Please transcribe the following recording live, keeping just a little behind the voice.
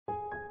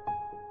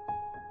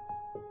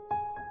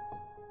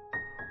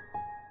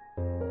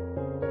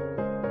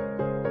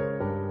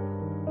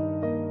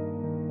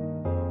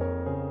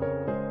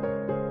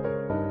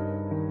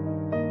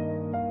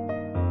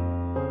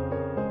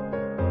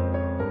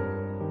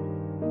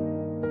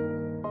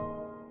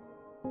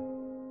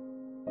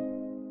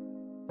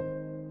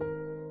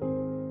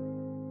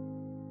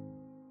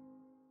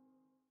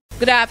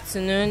Good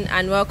afternoon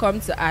and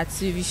welcome to our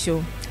TV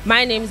show.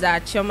 My name is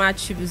Chioma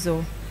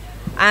Chibuzo,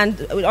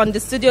 and on the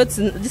studio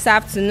this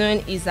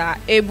afternoon is our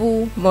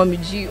able Mommy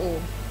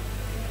G.O.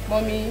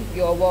 Mommy,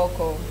 you're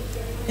welcome.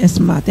 Yes,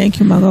 ma. Thank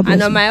you, ma. God bless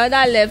And on you. my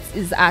other left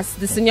is as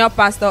the senior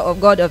pastor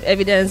of God of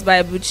Evidence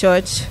Bible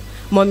Church,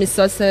 Mommy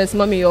Sucess.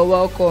 Mommy, you're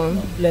welcome.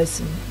 God bless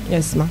you.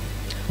 Yes, ma.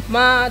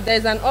 Ma,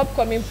 there's an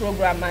upcoming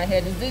program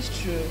ahead. Is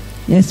this true?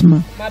 Yes,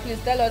 ma. Ma, please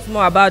tell us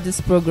more about this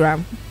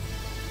program.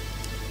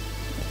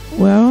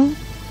 Well,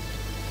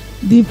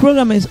 the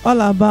program is all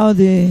about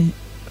the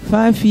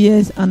 5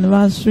 years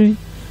anniversary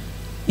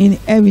in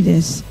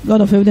Evidence,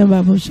 God of Evidence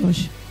Bible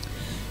Church.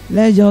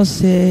 Let's just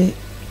say,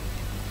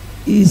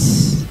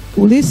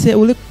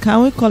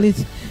 can we call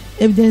it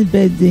Evidence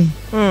Birthday?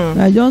 We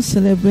are just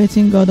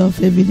celebrating God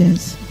of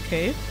Evidence.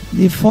 Okay.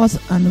 The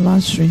 4th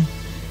anniversary,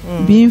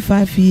 being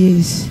 5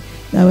 years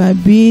that we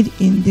have been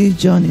in this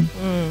journey.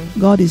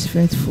 God is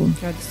faithful.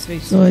 God is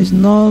faithful. So it's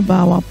not by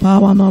our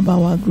power, not by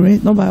our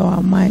grace, not by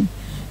our mind.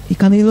 It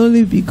can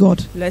only be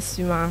God. Bless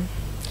you, ma.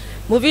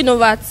 Moving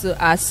over to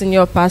our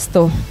senior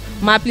pastor.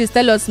 Ma, please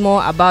tell us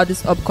more about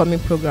this upcoming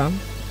program.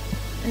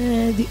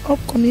 The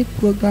upcoming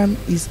program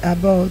is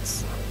about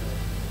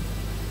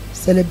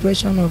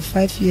celebration of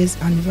 5 years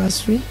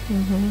anniversary.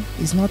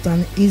 It's not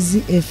an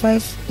easy a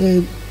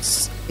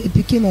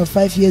beginning of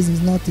 5 years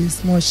is not a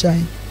small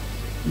shine.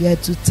 We are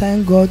to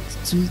thank God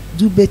to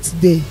do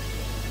birthday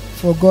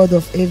for God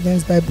of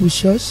Evidence Bible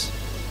Church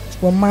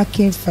for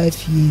marking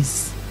 5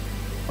 years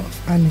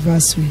of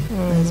anniversary.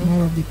 That's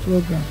more of the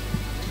program.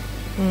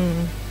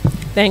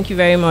 Thank you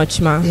very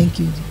much, ma. Thank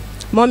you.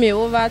 Mommy,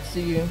 over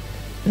to you.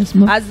 Yes,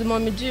 ma. As the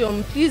Mommy G,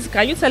 please,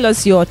 can you tell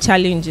us your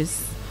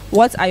challenges?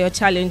 What are your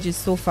challenges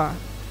so far?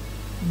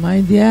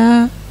 My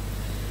dear,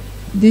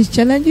 these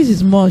challenges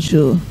is much,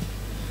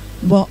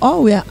 but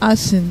all we are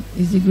asking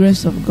is the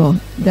grace of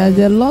God. There's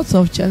a lot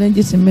of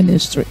challenges in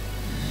ministry.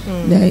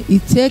 That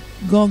it takes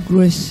God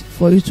grace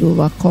for you to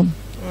overcome.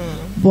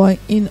 But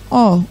in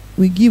all,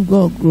 we give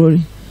God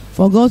glory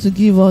for God to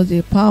give us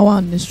the power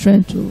and the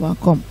strength to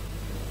overcome.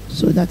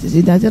 So that is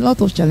it. There's a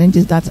lot of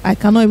challenges that I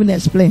cannot even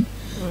explain.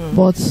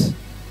 But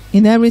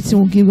in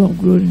everything, we give God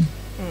glory.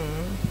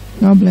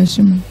 God bless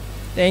you, ma.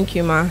 Thank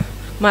you, ma.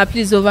 Ma,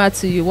 please, over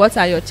to you. What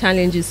are your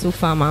challenges so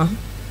far, ma?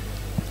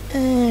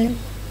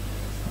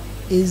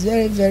 It's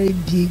very, very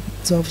big,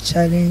 tough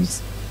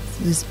challenge.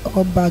 It's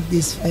all back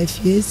these 5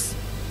 years.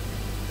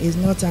 It's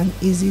not an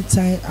easy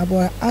time.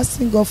 About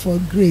asking God for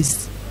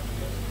grace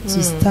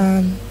to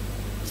stand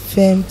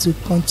firm, to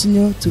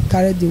continue to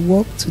carry the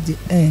work to the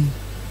end.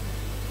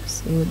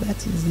 So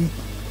that is it.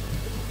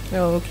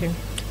 Oh, okay.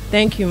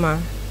 Thank you, ma.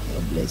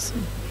 God bless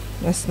you.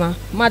 Yes, ma.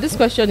 Ma, this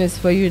question is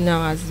for you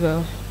now as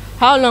well.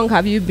 How long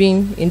have you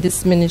been in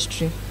this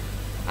ministry?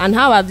 And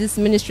how have this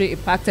ministry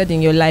impacted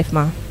in your life,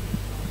 ma?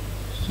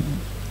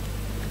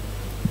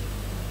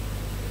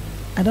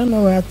 I don't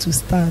know where to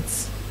start.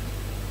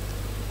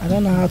 I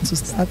don't know how to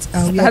start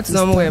and where Start to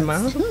somewhere,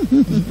 start.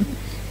 ma.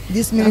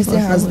 This ministry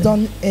has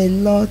done a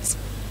lot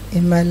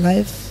in my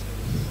life.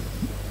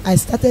 I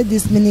started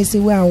this ministry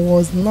when I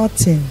was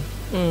nothing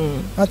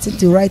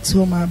to write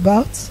home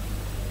about.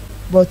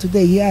 But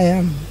today, here I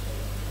am.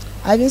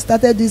 I even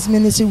started this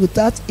ministry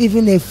without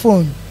even a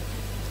phone.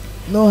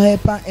 No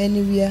helper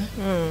anywhere.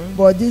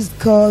 But this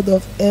God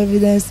of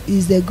Evidence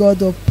is the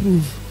God of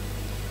proof.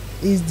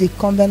 Is the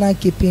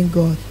covenant-keeping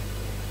God.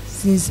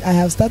 Since I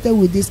have started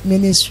with this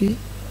ministry,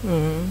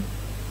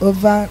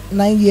 over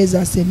 9 years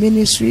as a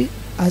ministry,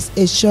 as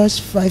a church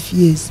 5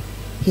 years,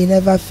 He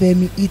never failed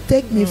me. He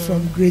take me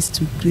from grace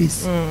to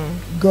grace.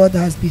 God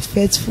has been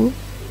faithful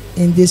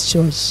in this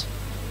church.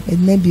 It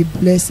may be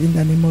blessed in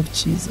the name of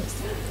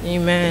Jesus.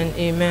 Amen,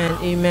 amen,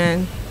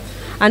 amen.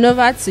 And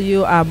over to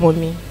you, our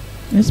mommy.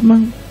 Yes,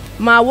 ma'am.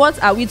 Ma,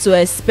 what are we to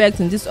expect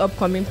in this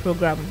upcoming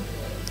program?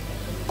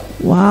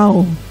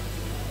 Wow.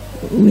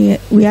 We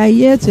are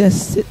here to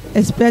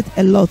expect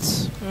a lot.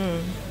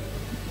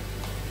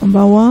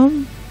 Number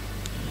one,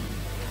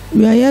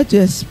 we are here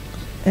to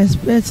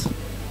expect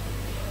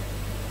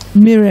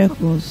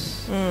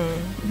miracles,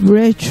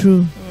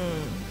 breakthrough,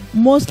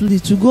 mostly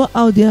to go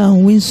out there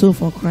and win soul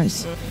for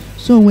Christ.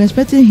 So we're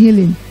expecting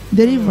healing,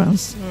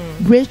 deliverance,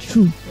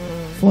 breakthrough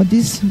for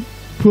this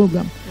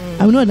program.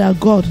 I know that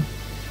God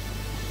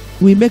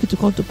will make it to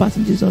come to pass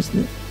in Jesus'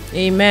 name.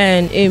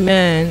 Amen,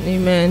 amen,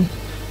 amen.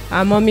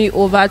 Our mommy,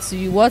 over to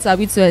you. What are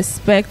we to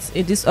expect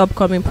in this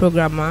upcoming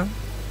program, ma?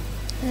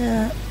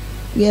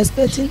 We are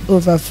expecting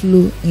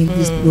overflow in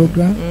this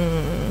program.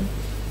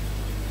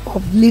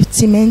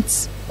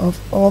 Upliftment of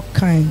all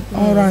kind,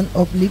 all round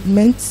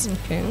upliftment,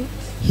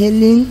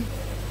 healing,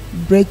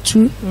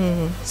 breakthrough,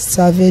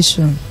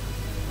 salvation.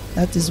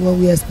 That is what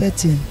we are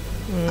expecting.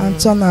 And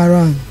turn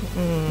around.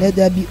 Let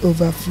there be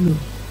overflow.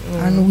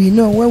 And we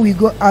know when we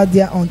go out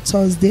there on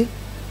Thursday,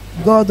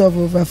 God of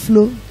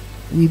overflow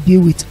will be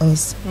with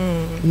us.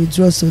 We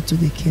draw so to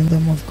the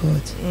kingdom of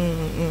God.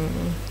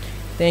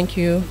 Thank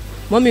you.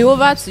 Mommy,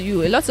 over to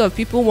you. A lot of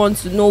people want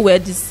to know where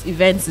this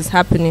event is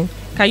happening.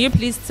 Can you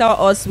please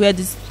tell us where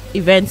this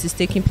event is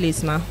taking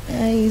place, ma?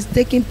 It's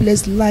taking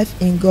place live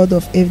in God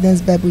of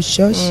Evidence Bible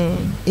Church,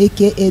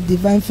 aka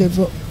Divine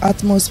Favor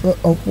Atmosphere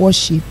of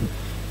Worship,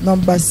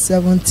 number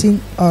 17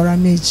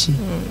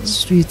 Oramechi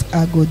Street,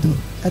 Agodo.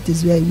 That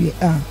is where we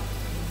are.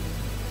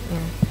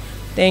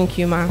 Thank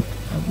you, ma.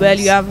 Well,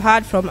 you have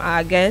heard from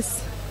our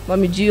guests.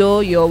 Mommy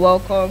Gio, you're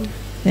welcome.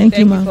 Thank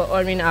you, ma. Thank you for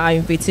honoring our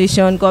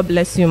invitation. God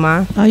bless you,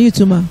 ma. And you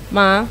too, ma.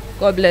 Ma,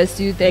 God bless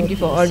you. Thank you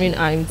for honoring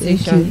our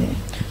invitation. Thank you.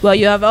 Well,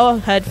 you have all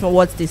heard from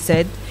what they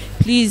said.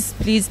 Please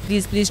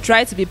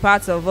try to be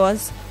part of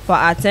us for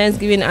our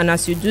Thanksgiving, and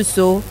as you do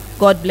so,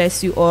 God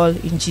bless you all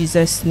in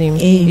Jesus' name.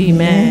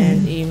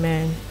 Amen.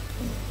 Amen.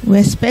 We're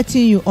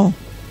expecting you all.